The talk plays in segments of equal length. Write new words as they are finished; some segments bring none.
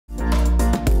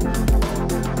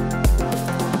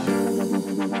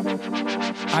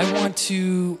I want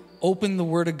to open the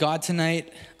Word of God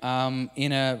tonight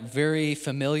in a very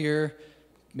familiar,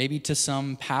 maybe to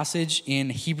some passage in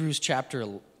Hebrews chapter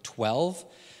 12,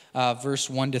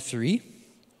 verse 1 to 3.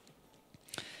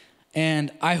 And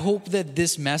I hope that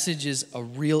this message is a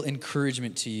real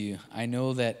encouragement to you. I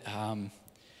know that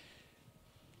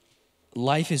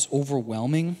life is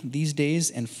overwhelming these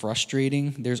days and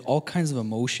frustrating. There's all kinds of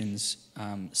emotions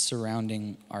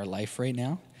surrounding our life right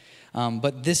now.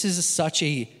 But this is such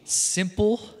a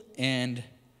simple and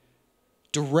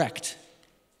direct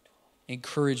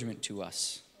encouragement to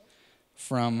us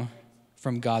from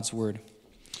God's Word.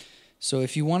 So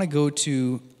if you want to go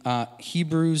to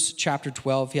Hebrews chapter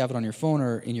 12, if you have it on your phone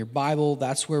or in your Bible,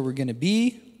 that's where we're going to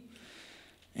be.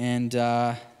 And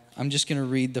I'm just going to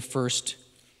read the first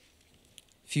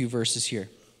few verses here.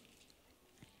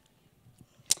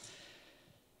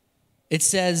 It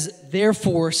says,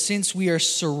 "Therefore, since we are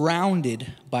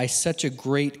surrounded by such a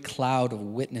great cloud of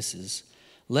witnesses,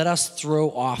 let us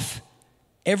throw off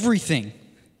everything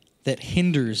that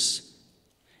hinders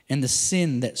and the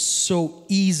sin that so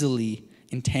easily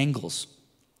entangles,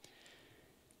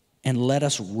 and let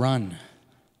us run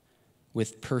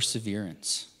with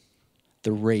perseverance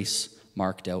the race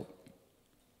marked out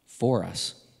for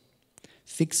us,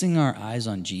 fixing our eyes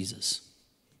on Jesus,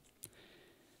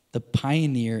 the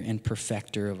pioneer and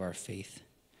perfecter of our faith.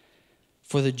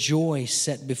 For the joy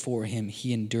set before him,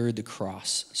 he endured the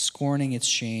cross, scorning its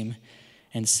shame,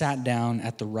 and sat down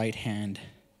at the right hand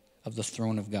of the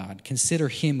throne of God. Consider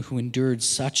him who endured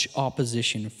such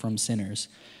opposition from sinners,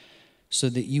 so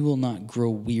that you will not grow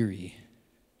weary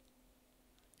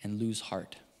and lose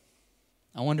heart."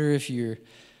 I wonder if you're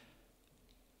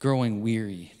growing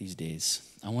weary these days.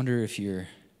 I wonder if you're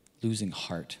losing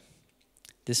heart.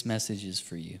 This message is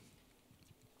for you.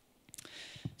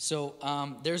 So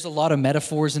there's a lot of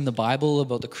metaphors in the Bible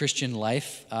about the Christian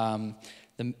life.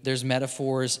 There's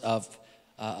metaphors of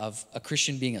a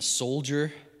Christian being a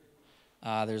soldier.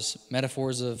 There's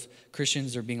metaphors of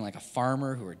Christians are being like a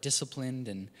farmer who are disciplined,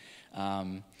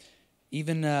 and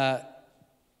even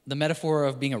the metaphor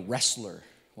of being a wrestler,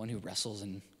 one who wrestles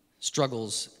and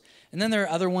struggles. And then there are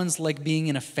other ones like being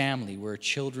in a family. We're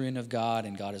children of God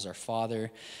and God is our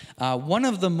Father. One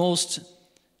of the most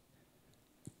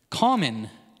common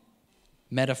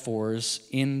metaphors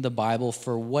in the Bible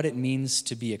for what it means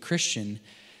to be a Christian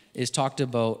is talked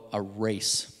about a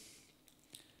race,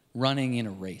 running in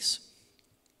a race.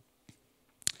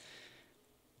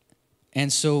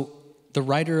 And so the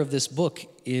writer of this book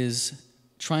is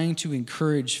trying to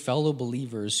encourage fellow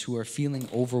believers who are feeling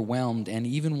overwhelmed and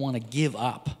even want to give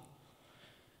up.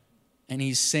 And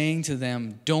he's saying to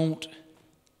them, don't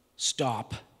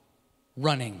stop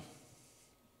running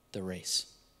the race.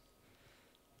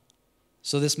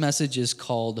 So this message is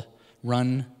called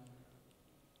Run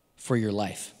for Your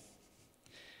Life.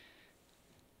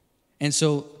 And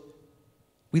so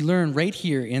we learn right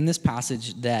here in this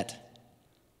passage that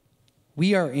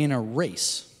we are in a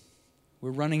race.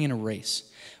 We're running in a race.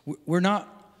 We're not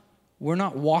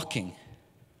walking.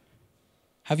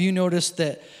 Have you noticed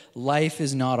that life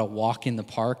is not a walk in the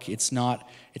park? It's not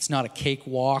a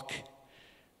cakewalk.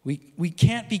 We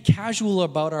can't be casual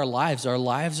about our lives. Our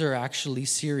lives are actually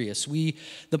serious.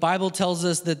 The Bible tells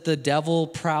us that the devil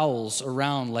prowls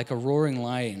around like a roaring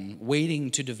lion,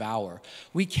 waiting to devour.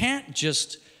 We can't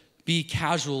just be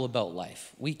casual about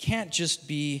life. We can't just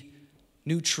be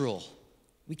neutral.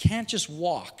 We can't just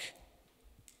walk.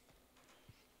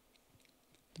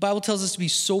 The Bible tells us to be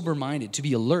sober-minded, to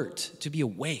be alert, to be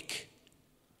awake.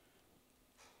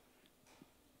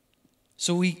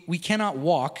 So we cannot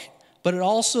walk, but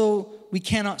we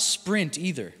cannot sprint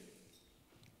either.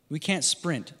 We can't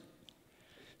sprint.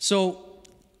 So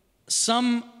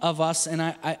some of us, and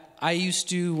I used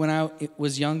to, when I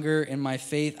was younger in my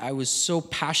faith, I was so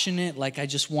passionate, like I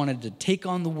just wanted to take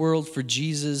on the world for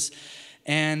Jesus.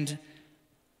 And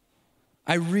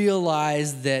I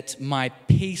realized that my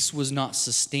pace was not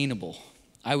sustainable.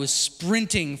 I was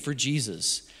sprinting for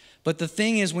Jesus. But the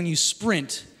thing is, when you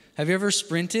sprint, have you ever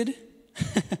sprinted?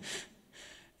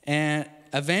 And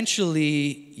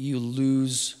eventually you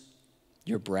lose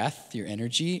your breath, your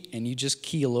energy, and you just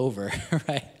keel over,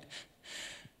 right?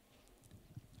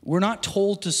 We're not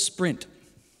told to sprint.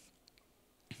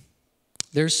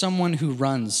 There's someone who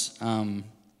runs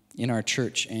in our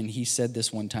church, and he said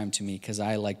this one time to me, because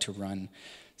I like to run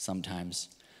sometimes.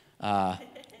 But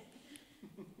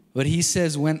he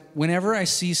says, whenever I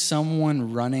see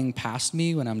someone running past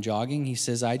me when I'm jogging, he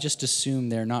says, I just assume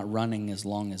they're not running as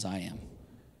long as I am.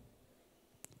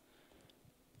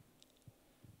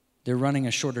 They're running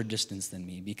a shorter distance than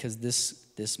me because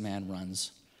this man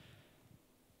runs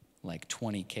like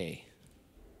 20K.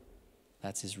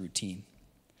 That's his routine.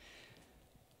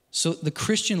 So the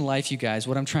Christian life, you guys,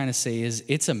 what I'm trying to say is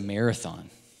it's a marathon.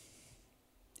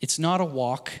 It's not a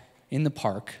walk in the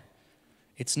park.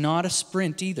 It's not a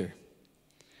sprint either.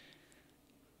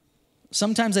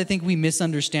 Sometimes I think we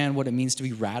misunderstand what it means to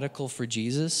be radical for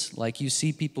Jesus. Like you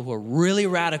see people who are really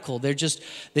radical. They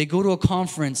go to a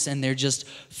conference and they're just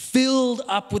filled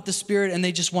up with the Spirit and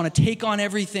they just want to take on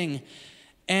everything.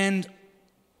 And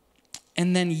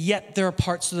then yet there are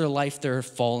parts of their life that are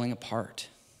falling apart.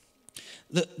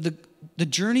 The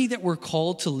journey that we're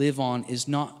called to live on is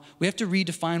not, we have to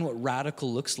redefine what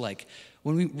radical looks like.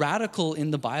 Radical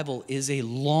in the Bible is a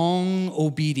long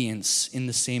obedience in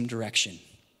the same direction.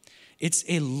 It's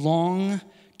a long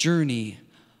journey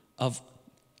of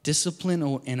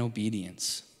discipline and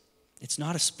obedience. It's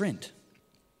not a sprint.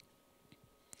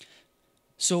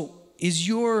 So is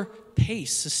your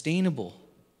pace sustainable?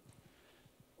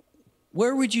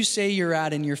 Where would you say you're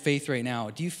at in your faith right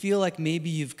now? Do you feel like maybe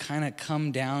you've kind of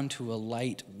come down to a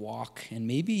light walk, and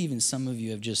maybe even some of you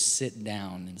have just sit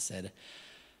down and said,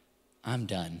 I'm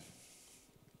done?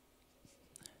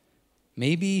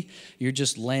 Maybe you're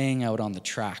just laying out on the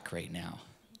track right now.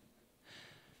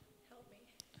 Help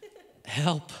me.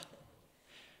 Help.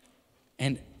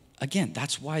 And again,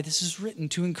 that's why this is written,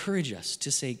 to encourage us,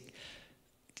 to say,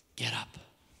 get up.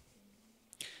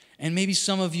 And maybe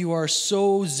some of you are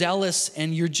so zealous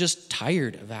and you're just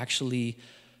tired of actually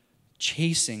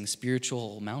chasing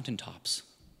spiritual mountaintops.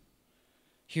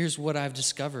 Here's what I've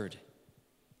discovered.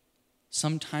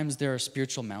 Sometimes there are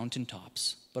spiritual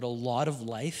mountaintops, but a lot of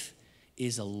life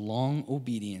is a long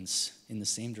obedience in the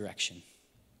same direction.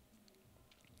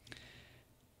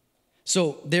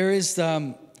 So there is,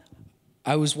 I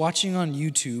was watching on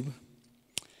YouTube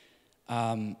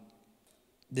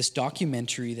this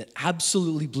documentary that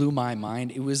absolutely blew my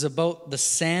mind. It was about the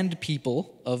sand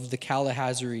people of the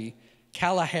Kalahari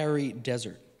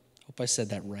Desert. Hope I said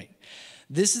that right.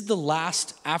 This is the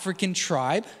last African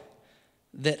tribe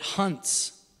that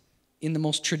hunts in the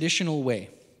most traditional way.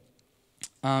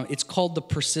 It's called the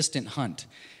persistent hunt.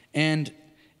 And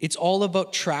it's all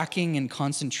about tracking and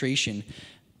concentration.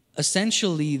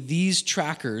 Essentially, these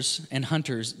trackers and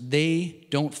hunters, they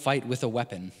don't fight with a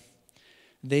weapon.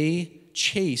 They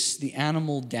chase the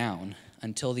animal down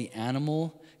until the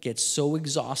animal gets so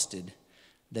exhausted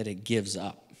that it gives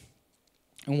up.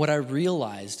 And what I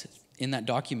realized in that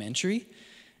documentary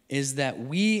is that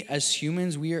we as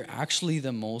humans, we are actually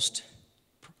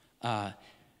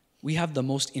we have the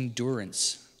most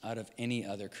endurance out of any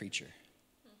other creature.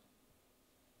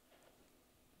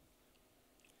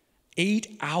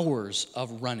 8 hours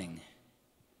of running.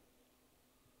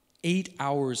 8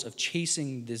 hours of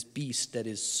chasing this beast that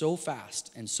is so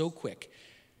fast and so quick.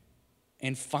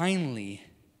 And finally,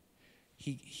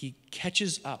 he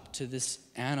catches up to this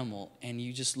animal, and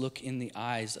you just look in the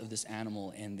eyes of this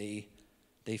animal, and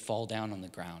they fall down on the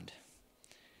ground.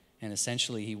 And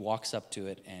essentially, he walks up to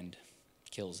it and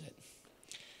kills it.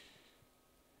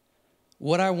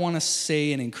 What I want to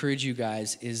say and encourage you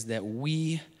guys is that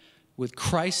we, with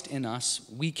Christ in us,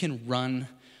 we can run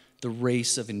the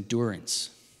race of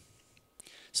endurance.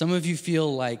 Some of you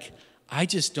feel like, I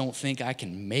just don't think I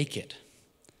can make it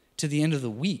to the end of the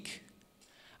week.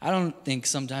 I don't think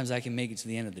sometimes I can make it to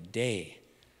the end of the day.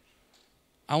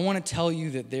 I want to tell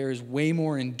you that there is way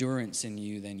more endurance in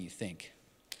you than you think.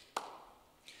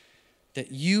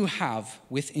 That you have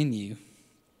within you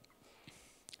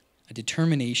a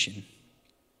determination,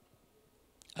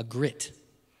 a grit.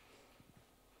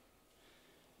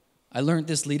 I learned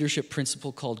this leadership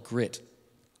principle called grit.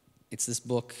 It's this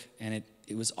book, and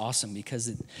it was awesome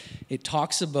because it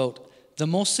talks about the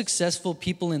most successful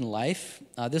people in life.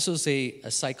 This was a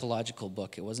psychological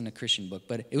book. It wasn't a Christian book,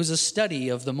 but it was a study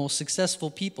of the most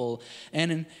successful people.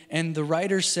 And the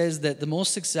writer says that the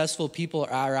most successful people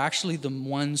are actually the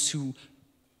ones who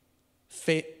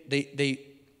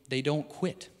they don't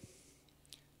quit.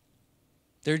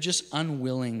 They're just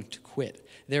unwilling to quit.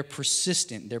 They're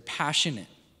persistent. They're passionate.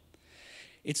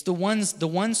 It's the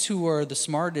ones who are the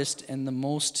smartest and the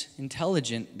most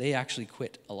intelligent, they actually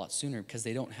quit a lot sooner because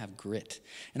they don't have grit.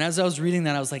 And as I was reading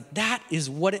that, I was like, that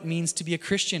is what it means to be a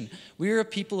Christian. We're a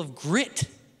people of grit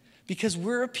because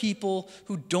we're a people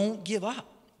who don't give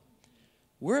up.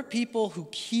 We're a people who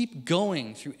keep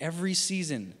going through every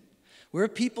season. We're a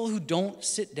people who don't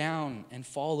sit down and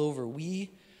fall over.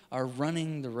 We are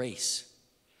running the race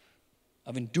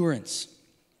of endurance.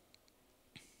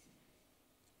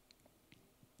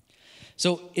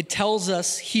 So it tells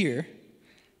us here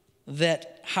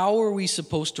that how are we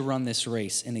supposed to run this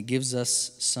race? And it gives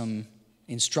us some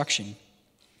instruction.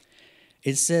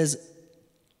 It says,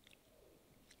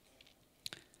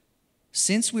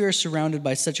 Since we are surrounded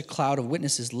by such a cloud of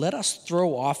witnesses, let us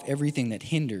throw off everything that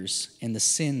hinders and the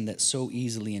sin that so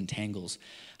easily entangles.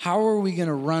 How are we going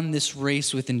to run this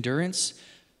race with endurance?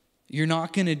 You're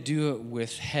not going to do it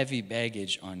with heavy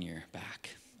baggage on your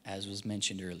back, as was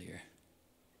mentioned earlier.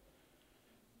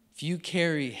 If you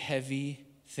carry heavy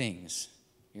things,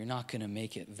 you're not going to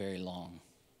make it very long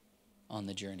on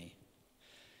the journey.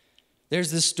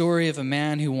 There's this story of a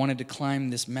man who wanted to climb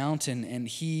this mountain, and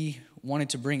he wanted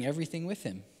to bring everything with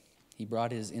him. He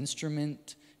brought his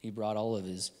instrument, he brought all of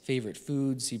his favorite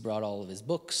foods, he brought all of his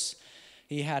books.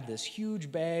 He had this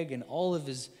huge bag and all of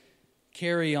his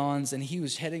carry-ons, and he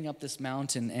was heading up this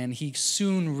mountain, and he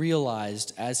soon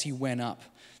realized as he went up,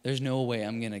 there's no way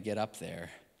I'm going to get up there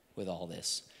with all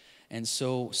this. And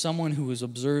so someone who was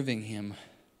observing him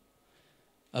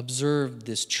observed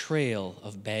this trail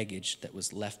of baggage that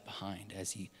was left behind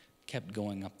as he kept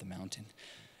going up the mountain.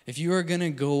 If you are going to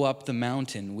go up the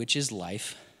mountain, which is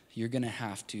life, you're going to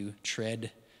have to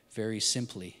tread very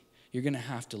simply. You're going to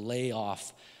have to lay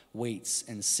off weights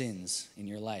and sins in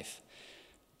your life.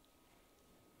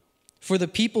 For the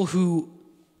people who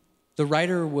the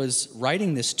writer was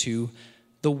writing this to,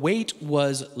 the weight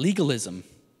was legalism.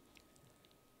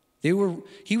 He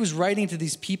was writing to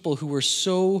these people who were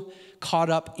so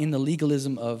caught up in the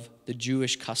legalism of the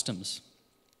Jewish customs.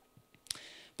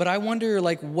 But I wonder,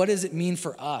 what does it mean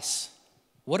for us?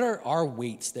 What are our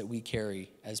weights that we carry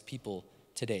as people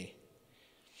today?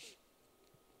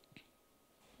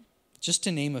 Just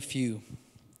to name a few,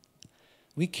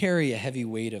 we carry a heavy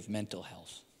weight of mental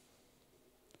health.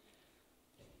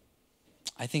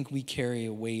 I think we carry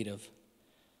a weight of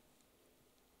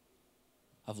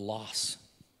loss.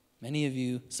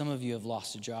 Some of you have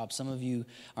lost a job. Some of you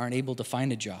aren't able to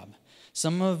find a job.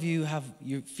 Some of you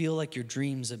feel like your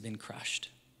dreams have been crushed.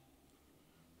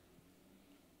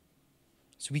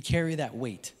 So we carry that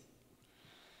weight.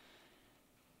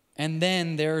 And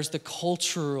then there's the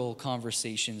cultural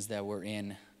conversations that we're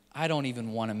in. I don't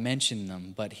even want to mention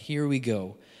them, but here we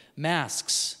go.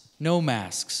 Masks, no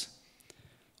masks.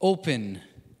 Open,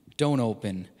 don't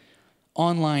open.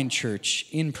 Online church,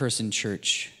 in-person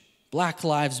church. Black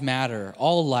lives matter,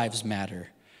 all lives matter.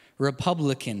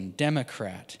 Republican,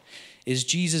 Democrat. Is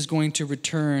Jesus going to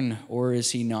return or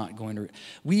is he not going to?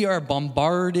 We are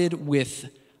bombarded with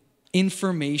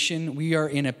information. We are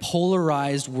in a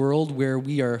polarized world where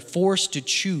we are forced to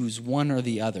choose one or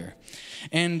the other.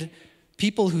 And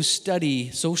people who study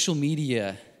social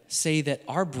media say that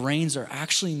our brains are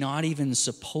actually not even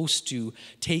supposed to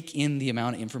take in the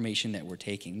amount of information that we're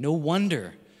taking. No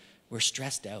wonder we're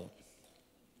stressed out.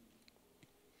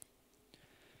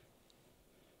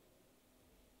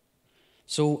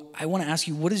 So I want to ask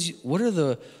you, what are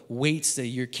the weights that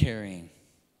you're carrying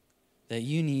that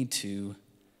you need to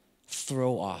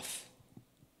throw off?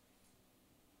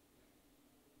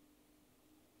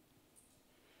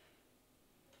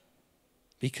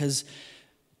 Because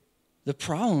the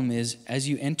problem is, as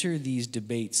you enter these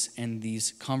debates and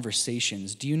these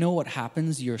conversations, do you know what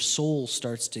happens? Your soul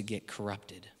starts to get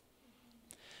corrupted.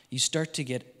 You start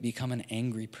to become an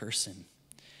angry person.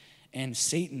 And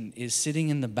Satan is sitting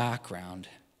in the background,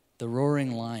 the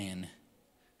roaring lion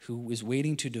who is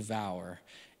waiting to devour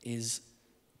is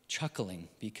chuckling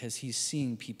because he's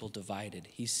seeing people divided.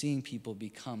 He's seeing people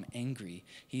become angry.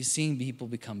 He's seeing people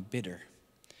become bitter.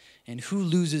 And who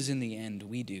loses in the end?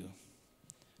 We do.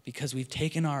 Because we've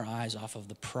taken our eyes off of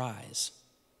the prize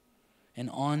and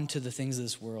on to the things of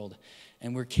this world.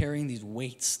 And we're carrying these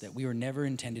weights that we were never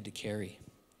intended to carry.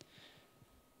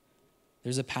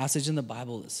 There's a passage in the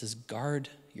Bible that says, guard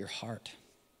your heart,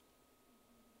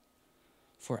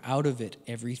 for out of it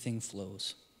everything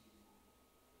flows.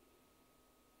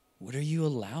 What are you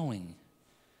allowing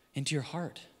into your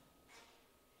heart?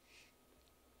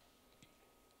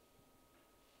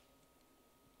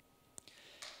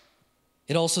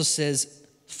 It also says,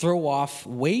 throw off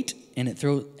weight and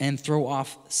throw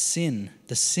off sin,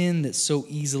 the sin that so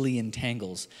easily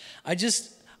entangles.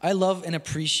 I love and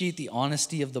appreciate the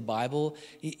honesty of the Bible.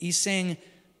 He's saying,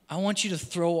 I want you to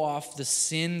throw off the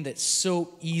sin that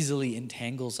so easily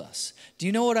entangles us. Do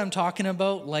you know what I'm talking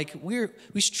about? We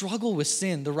struggle with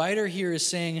sin. The writer here is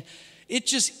saying, it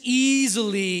just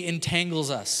easily entangles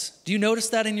us. Do you notice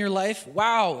that in your life?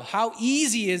 Wow, how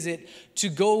easy is it to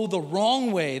go the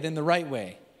wrong way than the right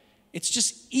way? It's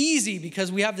just easy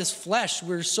because we have this flesh.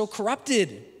 We're so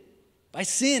corrupted by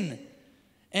sin.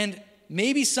 And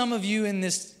maybe some of you in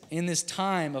this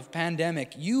time of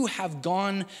pandemic, you have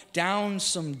gone down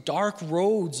some dark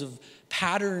roads of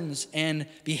patterns and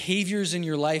behaviors in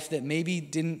your life that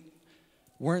maybe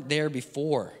weren't there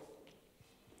before.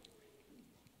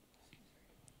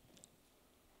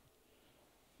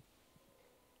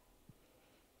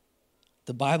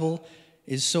 The Bible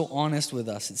is so honest with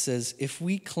us. It says, if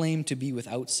we claim to be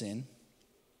without sin,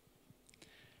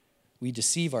 we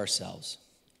deceive ourselves,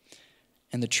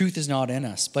 and the truth is not in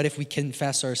us. But if we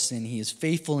confess our sin, he is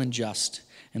faithful and just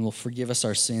and will forgive us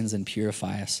our sins and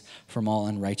purify us from all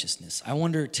unrighteousness. I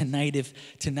wonder tonight if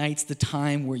tonight's the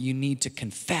time where you need to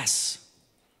confess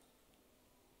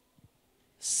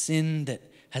sin that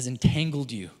has entangled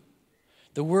you.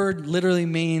 The word literally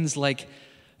means like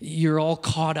you're all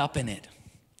caught up in it.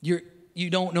 You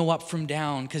don't know up from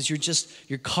down because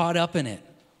you're caught up in it.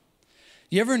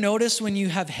 You ever notice when you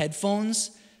have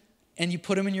headphones and you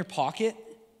put them in your pocket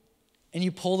and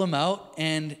you pull them out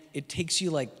and it takes you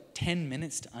like 10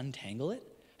 minutes to untangle it?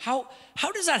 How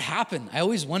does that happen? I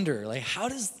always wonder, like, how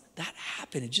does that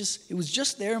happen? It was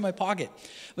just there in my pocket.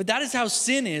 But that is how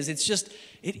sin is.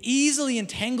 It easily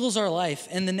entangles our life,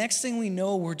 and the next thing we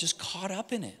know, we're just caught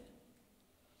up in it.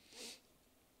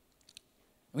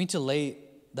 We need to lay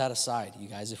that aside, you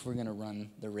guys, if we're going to run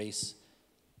the race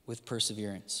with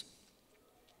perseverance.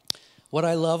 What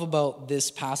I love about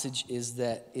this passage is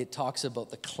that it talks about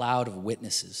the cloud of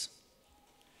witnesses.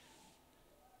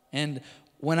 And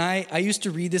when I used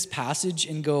to read this passage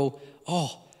and go,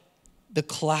 oh, the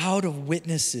cloud of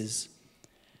witnesses,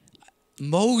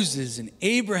 Moses and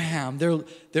Abraham,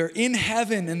 they're in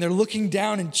heaven and they're looking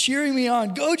down and cheering me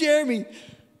on. Go, Jeremy.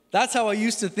 That's how I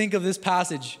used to think of this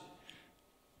passage.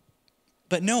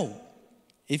 But no,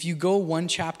 if you go one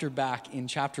chapter back in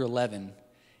chapter 11,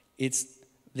 it's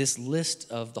this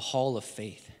list of the hall of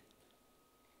faith.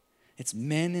 It's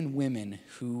men and women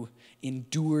who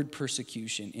endured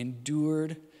persecution,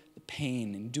 endured the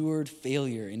pain, endured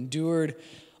failure, endured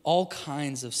all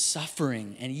kinds of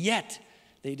suffering, and yet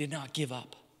they did not give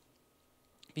up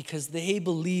because they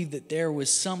believed that there was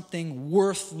something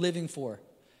worth living for.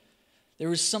 There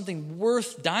was something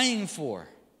worth dying for.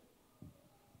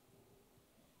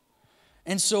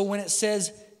 And so when it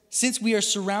says, since we are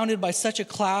surrounded by such a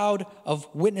cloud of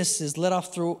witnesses, let us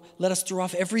throw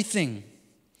off everything.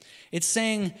 It's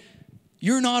saying,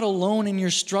 you're not alone in your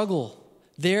struggle.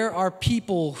 There are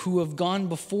people who have gone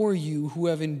before you who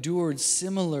have endured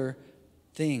similar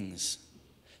things.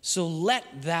 So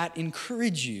let that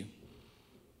encourage you.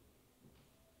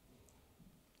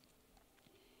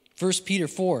 1 Peter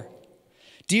 4.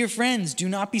 Dear friends, do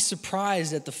not be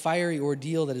surprised at the fiery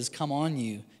ordeal that has come on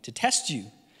you to test you,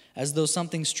 as though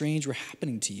something strange were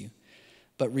happening to you.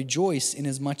 But rejoice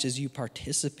inasmuch as you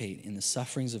participate in the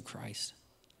sufferings of Christ,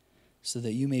 so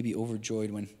that you may be overjoyed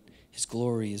when his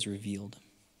glory is revealed.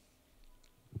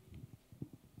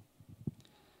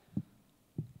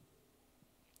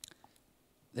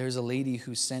 There's a lady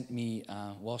who sent me,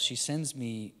 she sends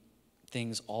me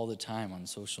things all the time on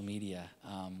social media,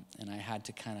 and I had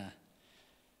to kind of,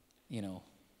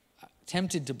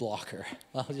 tempted to block her.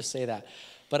 I'll just say that.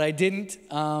 But I didn't,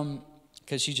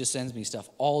 because she just sends me stuff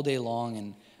all day long.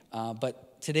 And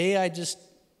but today for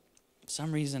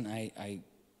some reason,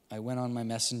 I went on my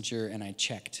messenger and I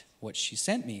checked what she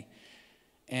sent me.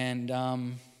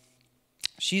 And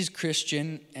she's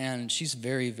Christian, and she's a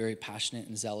very, very passionate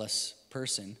and zealous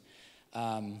person.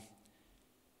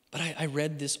 But I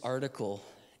read this article,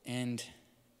 and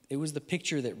it was the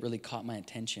picture that really caught my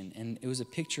attention. And it was a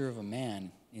picture of a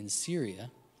man in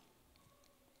Syria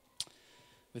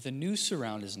with a noose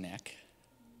around his neck,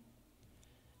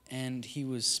 and he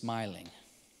was smiling.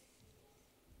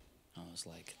 I was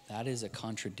like, that is a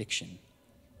contradiction.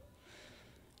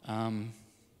 And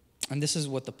this is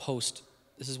what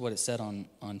it said on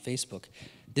Facebook.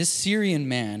 This Syrian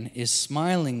man is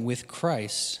smiling with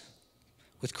Christ's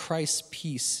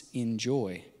peace in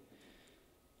joy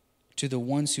to the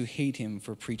ones who hate him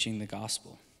for preaching the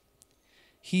gospel.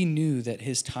 He knew that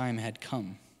his time had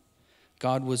come.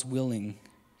 God was willing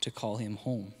to call him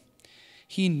home.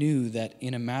 He knew that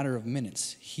in a matter of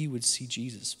minutes, he would see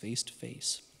Jesus face to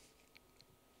face.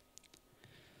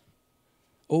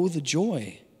 Oh, the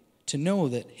joy to know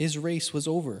that his race was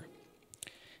over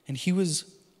and he was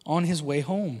on his way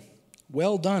home.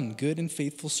 Well done, good and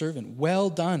faithful servant. Well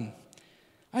done.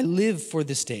 I live for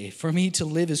this day. For me to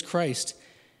live is Christ,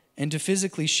 and to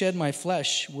physically shed my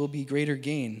flesh will be greater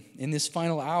gain. In this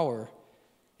final hour,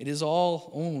 it is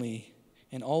all only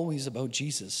and always about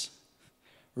Jesus,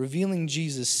 revealing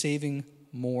Jesus, saving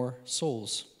more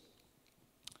souls.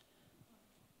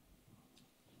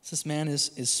 This man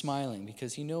is smiling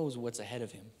because he knows what's ahead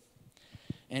of him.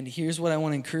 And here's what I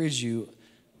want to encourage you.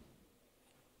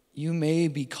 You may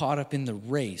be caught up in the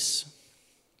race,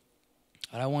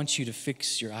 but I want you to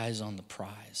fix your eyes on the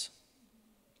prize.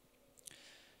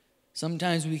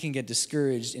 Sometimes we can get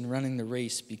discouraged in running the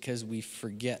race because we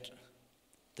forget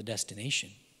the destination.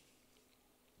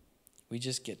 We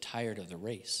just get tired of the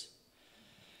race.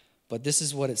 But this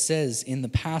is what it says in the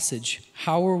passage.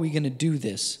 How are we going to do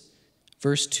this?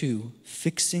 Verse 2,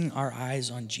 fixing our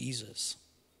eyes on Jesus,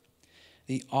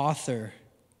 the author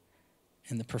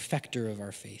and the perfecter of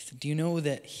our faith. Do you know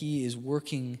that he is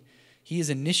working, he has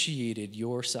initiated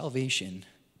your salvation,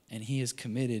 and he is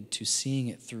committed to seeing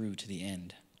it through to the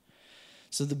end?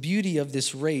 So the beauty of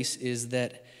this race is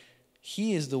that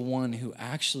he is the one who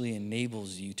actually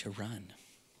enables you to run.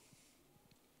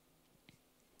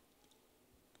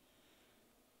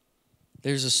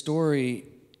 There's a story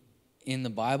in the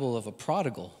Bible of a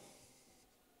prodigal.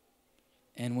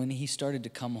 And when he started to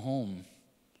come home,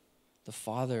 the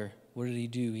father, what did he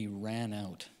do? He ran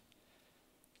out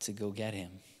to go get him.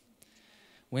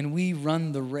 When we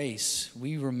run the race,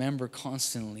 we remember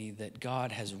constantly that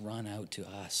God has run out to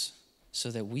us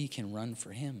so that we can run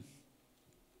for him.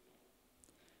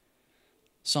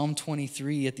 Psalm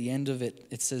 23, at the end of it,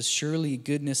 it says, surely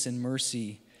goodness and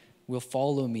mercy will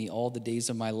follow me all the days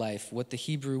of my life. What the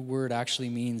Hebrew word actually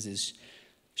means is,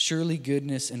 surely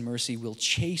goodness and mercy will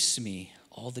chase me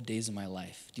all the days of my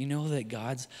life. Do you know that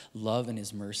God's love and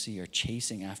his mercy are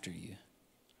chasing after you?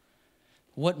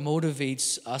 What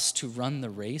motivates us to run the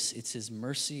race? It's his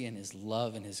mercy and his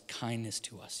love and his kindness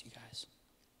to us, you guys.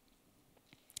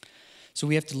 So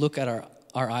we have to look at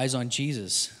our eyes on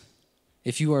Jesus.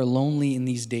 If you are lonely in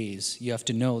these days, you have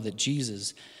to know that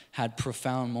Jesus had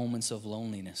profound moments of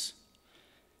loneliness.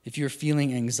 If you're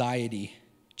feeling anxiety,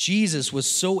 Jesus was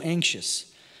so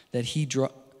anxious that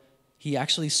he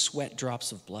actually sweat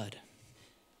drops of blood.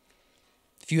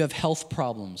 If you have health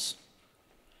problems,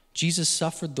 Jesus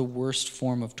suffered the worst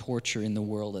form of torture in the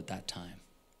world at that time.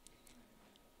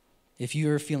 If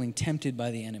you are feeling tempted by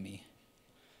the enemy,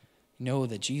 know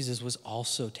that Jesus was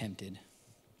also tempted,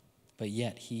 but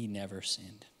yet he never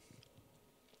sinned.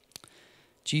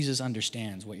 Jesus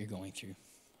understands what you're going through.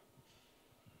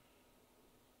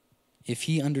 If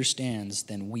he understands,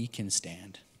 then we can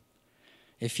stand.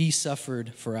 If he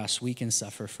suffered for us, we can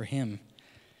suffer for him.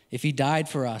 If he died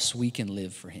for us, we can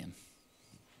live for him.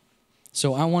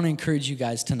 So I want to encourage you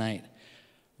guys tonight,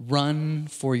 run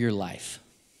for your life.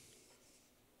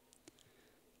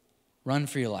 Run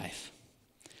for your life.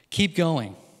 Keep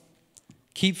going.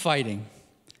 Keep fighting.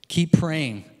 Keep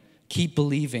praying. Keep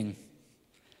believing.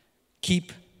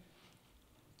 Keep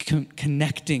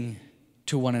connecting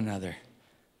to one another.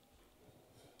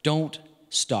 Don't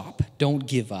stop. Don't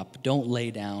give up. Don't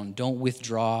lay down. Don't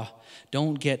withdraw.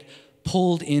 Don't get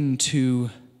pulled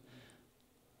into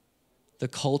the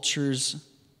culture's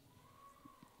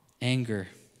anger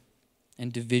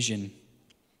and division.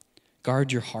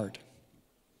 Guard your heart.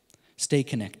 Stay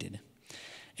connected.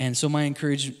 And so my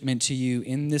encouragement to you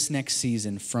in this next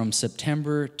season, from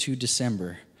September to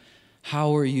December,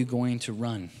 how are you going to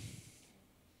run?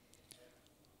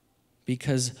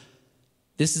 Because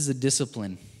this is a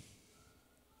discipline.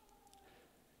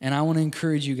 And I want to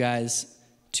encourage you guys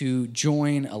to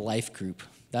join a life group.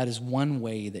 That is one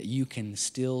way that you can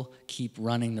still keep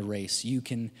running the race. You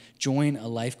can join a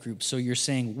life group. So you're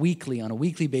saying weekly, on a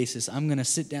weekly basis, I'm going to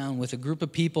sit down with a group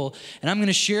of people and I'm going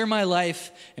to share my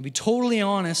life and be totally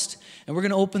honest, and we're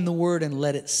going to open the word and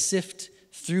let it sift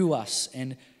through us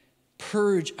and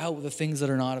purge out the things that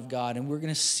are not of God. And we're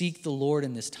going to seek the Lord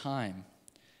in this time.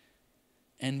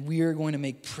 And we are going to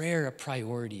make prayer a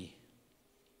priority.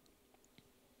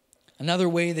 Another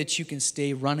way that you can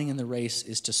stay running in the race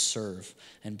is to serve.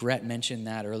 And Brett mentioned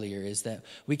that earlier, is that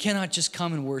we cannot just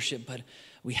come and worship, but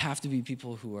we have to be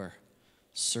people who are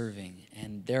serving.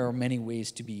 And there are many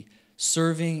ways to be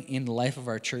serving in the life of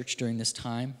our church during this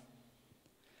time.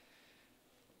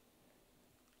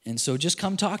 And so just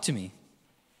come talk to me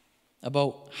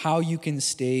about how you can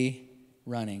stay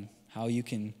running, how you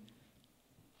can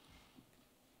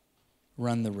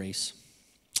run the race.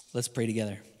 Let's pray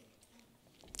together.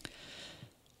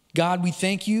 God, we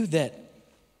thank you that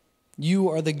you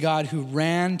are the God who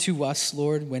ran to us,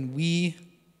 Lord, when we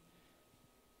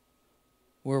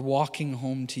were walking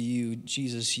home to you.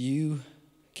 Jesus, you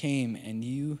came and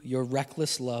your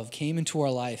reckless love came into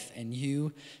our life and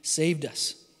you saved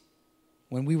us.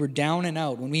 When we were down and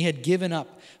out, when we had given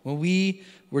up, when we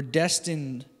were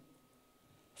destined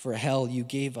for hell, you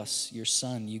gave us your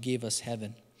Son, you gave us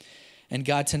heaven. And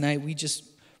God, tonight we just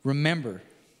remember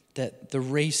that the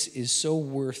race is so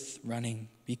worth running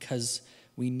because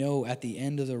we know at the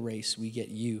end of the race we get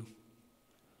you.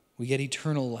 We get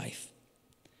eternal life.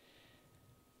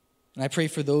 And I pray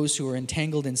for those who are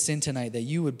entangled in sin tonight that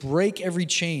you would break every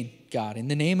chain, God, in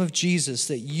the name of Jesus,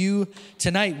 that you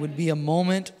tonight would be a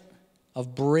moment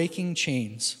of breaking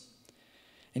chains.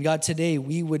 And God, today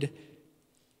we would,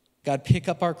 God, pick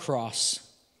up our cross.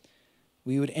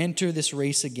 we would enter this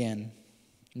race again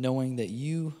knowing that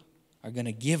you are going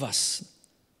to give us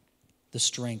the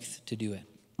strength to do it.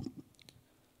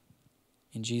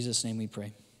 In Jesus' name we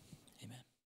pray.